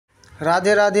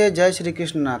Radhe Radhe, Jai Shri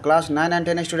Krishna. Class 9 and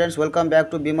 10 students, welcome back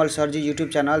to Bimal Sarji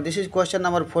YouTube channel. This is question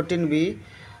number 14b,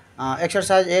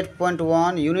 exercise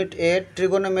 8.1, unit 8,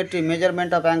 trigonometry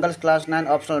measurement of angles, class 9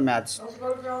 optional maths.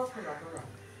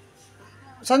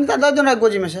 Sanjita Dajona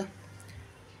Goji Mesha.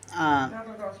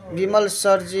 Bimal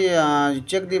Sarji,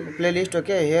 check the playlist.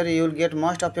 Okay, here you will get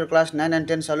most of your class 9 and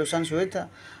 10 solutions with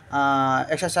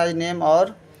exercise name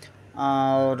or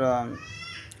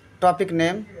topic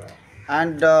name.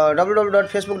 And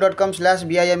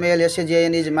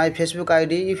www.facebook.com/bimalsajn is my Facebook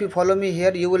ID. If you follow me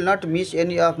here, you will not miss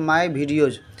any of my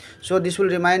videos. So this will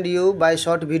remind you by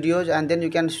short videos, and then you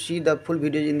can see the full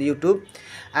videos in the YouTube.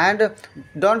 And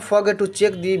don't forget to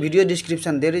check the video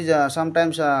description. There is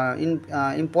sometimes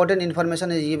important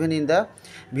information is given in the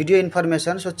video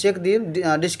information. So check the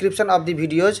description of the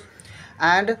videos.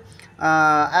 And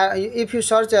if you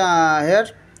search here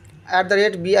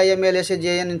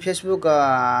 @BIMLSAJN in Facebook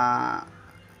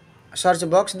search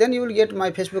box, then you will get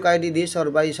my Facebook ID this,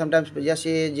 or by sometimes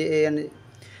SAJAN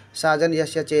Sajan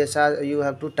SHA you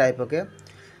have to type. Okay,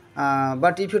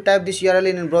 but if you type this URL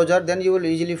in browser, then you will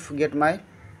easily get my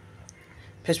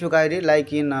Facebook ID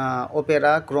like in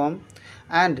Opera, Chrome.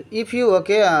 And if you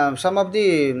some of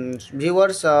the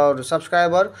viewers or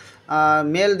subscriber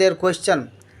mail their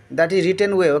question, that is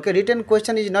written way. Okay, written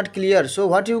question is not clear. So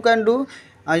what you can do,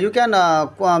 you can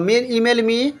email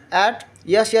me at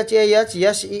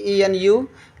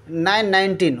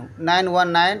shashenu919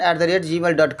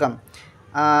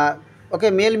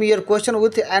 okay, mail me your question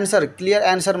with answer. Clear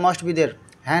answer must be there.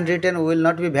 Handwritten will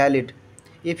not be valid.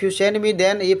 If you send me,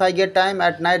 then if I get time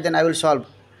at night, then I will solve.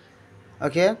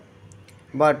 Okay,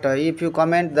 but if you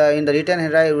comment in the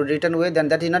written way, then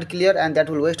that is not clear and that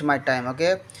will waste my time.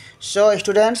 Okay, so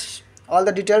students, all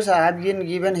the details I have been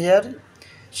given here.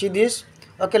 See this.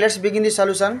 Okay, let's begin the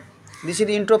solution. This is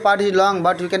the intro part is long,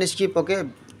 but you can skip. Okay,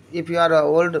 if you are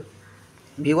old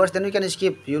viewers, then you can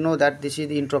skip. You know that this is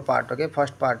the intro part. Okay,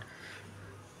 first part.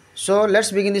 So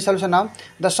let's begin the solution now.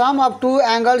 The sum of two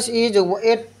angles is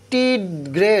 80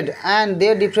 grade and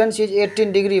their difference is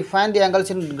 18 degree. Find the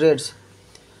angles in grades.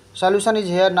 Solution is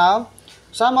here now.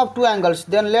 Sum of two angles.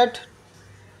 Then let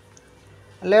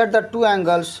the two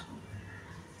angles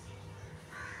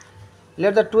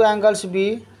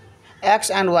be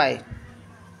x and y.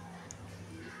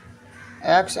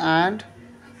 X and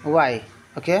y.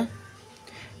 Okay.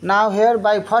 Now here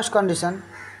by first condition.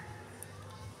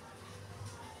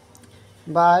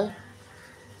 By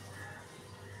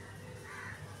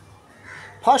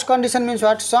first condition means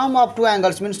what? Sum of two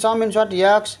angles means sum means what?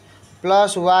 X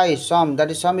plus y sum.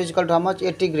 That is sum is equal to how much?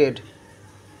 80 grade.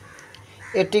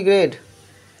 80 grade.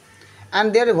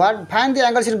 And there what? Find the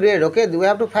angles in grade. Okay, we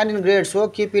have to find in grade, so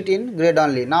keep it in grade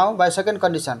only. Now by second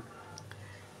condition.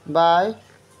 By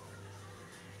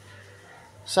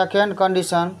second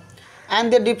condition,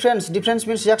 and the difference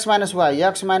means x minus y.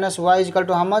 X minus y is equal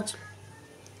to how much?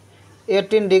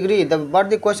 18 degree. But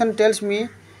the question tells me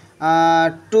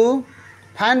to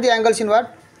find the angles in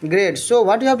what? Grade. So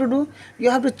what you have to do? You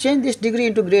have to change this degree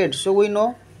into grade. So we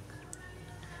know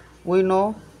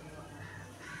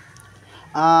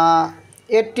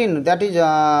 18, that is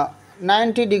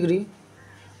 90 degree.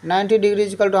 90 degree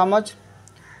is equal to how much?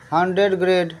 100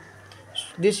 grade.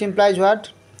 This implies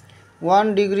what?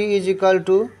 1 degree is equal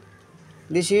to,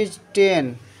 this is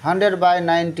 10. 100 by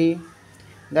 90,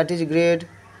 that is grade.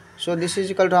 So this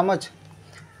is equal to how much?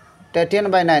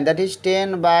 10 by 9, that is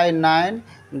 10 by 9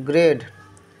 grade.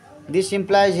 This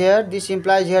implies here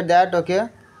that, okay,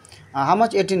 how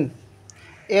much? 18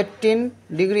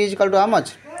 degree is equal to how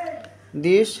much?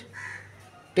 This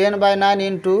 10 by 9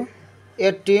 into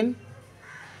 18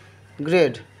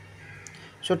 grade.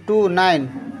 So 2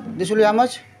 9, this will be how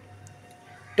much?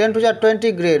 10 to the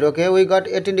 20 grade. Okay, we got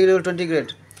 18 degree to 20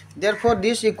 grade. Therefore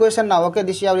this equation now, okay,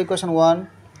 this is our equation 1,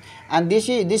 and this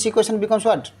equation becomes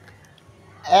what?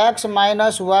 X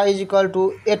minus y is equal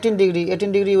to 18 degree.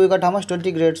 18 degree we got how much?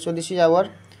 20 grade. So this is our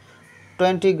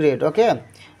 20 grade. Okay,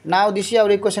 now this is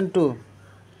our equation 2.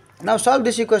 Now solve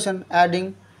this equation,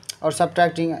 adding or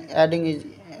subtracting. Adding is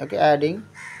okay, adding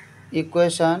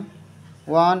equation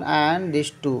 1 and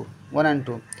this 2, 1 and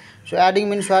 2. So adding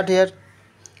means what here?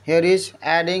 Here is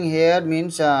adding, here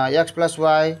means x plus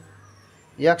y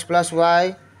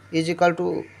is equal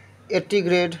to 80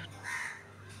 grade,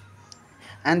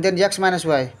 and then x minus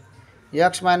y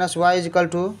is equal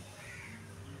to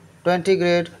 20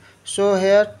 grade. So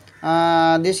here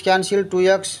this cancel,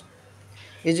 2x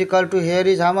is equal to, here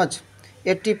is how much?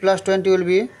 80 plus 20 will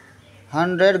be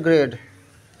 100 grade.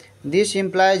 This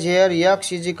implies here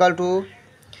x is equal to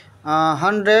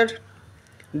 100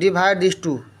 divide this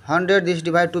 2. 100 this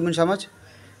divide 2 means how much?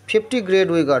 50 grade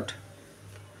we got.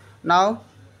 Now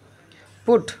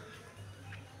put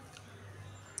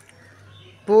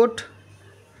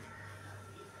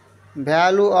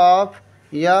value of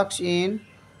x in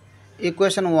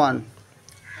equation 1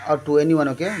 or 2, anyone,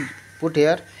 okay. Put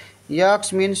here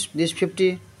x means this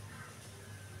 50,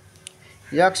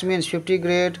 x means 50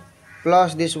 grade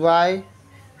plus this y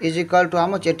is equal to how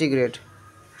much? 80 grade.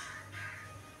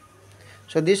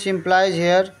 So this implies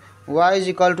here y is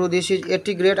equal to, this is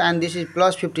 80 grade and this is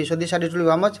plus 50, so this side it will be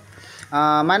how much?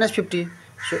 Minus 50.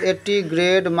 So 80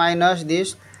 grade minus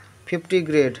this 50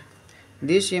 grade.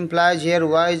 This implies here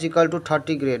y is equal to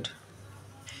 30 grade.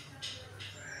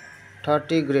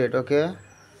 30 grade, okay.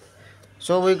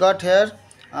 So we got here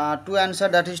two answer,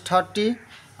 that is 50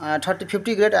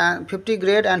 grade and 50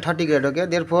 grade and 30 grade, okay.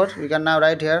 Therefore we can now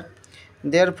write here,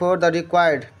 therefore the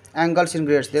required angles in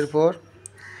grades, therefore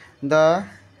the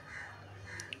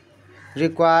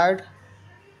required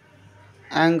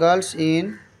angles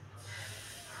in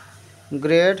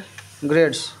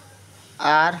grades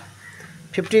are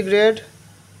 50 grade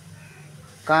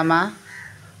comma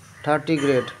 30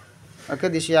 grade, okay.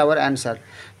 This is our answer.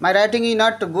 My writing is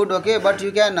not good, okay, but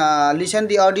you can listen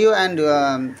the audio and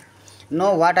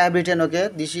know what I have written, okay.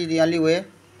 This is the only way.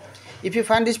 If you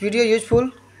find this video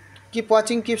useful, keep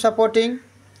watching, keep supporting,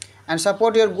 and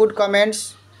support your good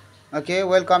comments, okay,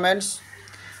 well comments.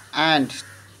 And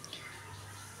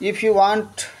if you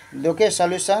want okay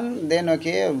solution, then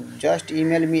okay, just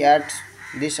email me at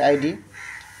this ID.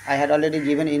 I had already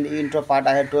given in the intro part,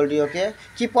 I had told you, okay.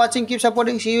 Keep watching, keep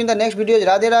supporting. See you in the next videos.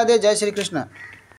 Radhe Radhe, Jai Shri Krishna.